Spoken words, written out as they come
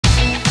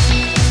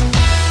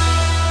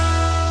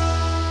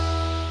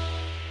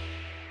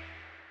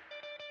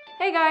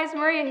Hey guys,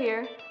 Maria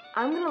here.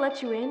 I'm gonna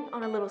let you in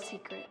on a little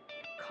secret.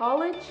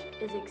 College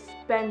is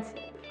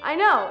expensive. I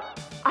know,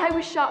 I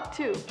was shocked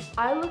too.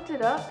 I looked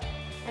it up,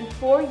 and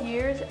 4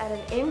 years at an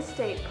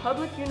in-state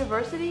public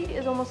university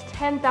is almost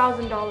 $10,000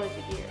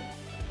 a year.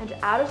 And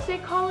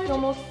out-of-state college is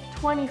almost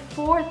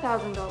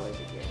 $24,000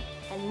 a year.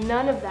 And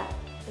none of that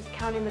is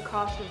counting the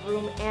cost of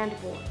room and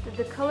board. Did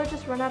the color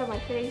just run out of my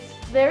face?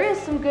 There is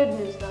some good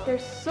news though.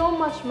 There's so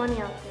much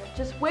money out there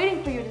just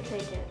waiting for you to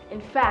take it.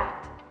 In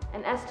fact,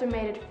 an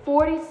estimated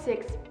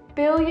 $46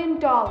 billion,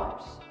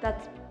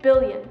 that's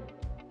billion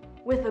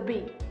with a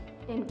B,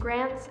 in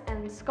grants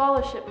and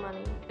scholarship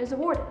money is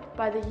awarded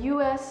by the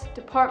U.S.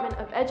 Department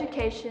of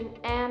Education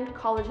and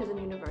colleges and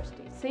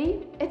universities.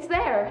 See? It's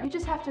there. You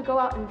just have to go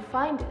out and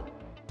find it.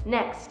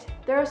 Next,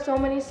 there are so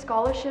many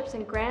scholarships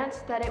and grants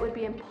that it would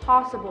be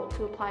impossible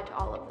to apply to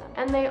all of them.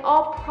 And they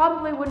all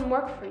probably wouldn't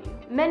work for you.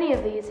 Many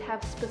of these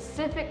have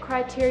specific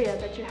criteria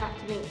that you have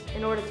to meet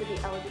in order to be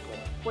eligible.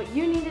 What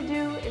you need to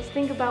do is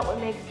think about what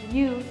makes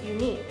you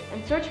unique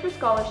and search for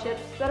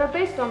scholarships that are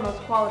based on those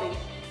qualities.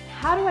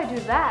 How do I do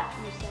that,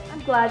 you say?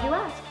 I'm glad you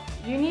asked.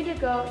 You need to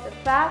go to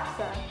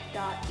fafsa.ed.gov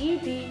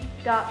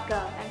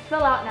and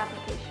fill out an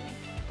application.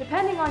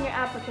 Depending on your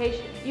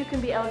application, you can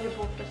be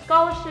eligible for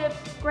scholarships,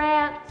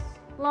 grants,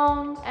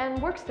 loans,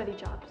 and work-study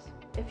jobs.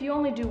 If you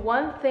only do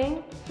one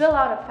thing, fill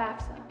out a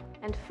FAFSA.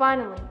 And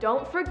finally,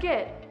 don't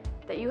forget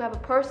that you have a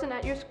person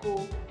at your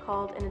school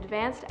called an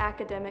advanced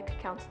academic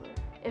counselor.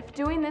 If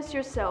doing this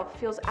yourself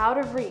feels out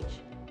of reach,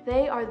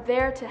 they are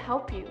there to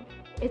help you.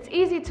 It's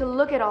easy to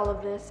look at all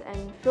of this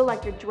and feel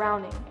like you're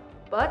drowning,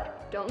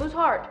 but don't lose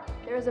heart.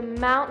 There is a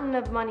mountain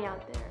of money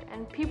out there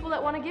and people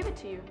that want to give it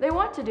to you. They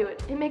want to do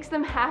it. It makes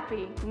them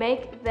happy.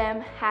 Make them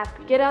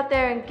happy. Get out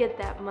there and get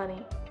that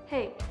money.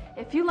 Hey,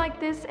 if you like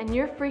this and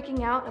you're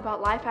freaking out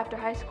about life after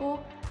high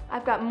school,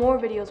 I've got more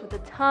videos with a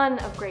ton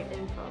of great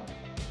info.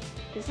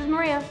 This is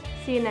Maria.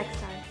 See you next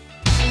time.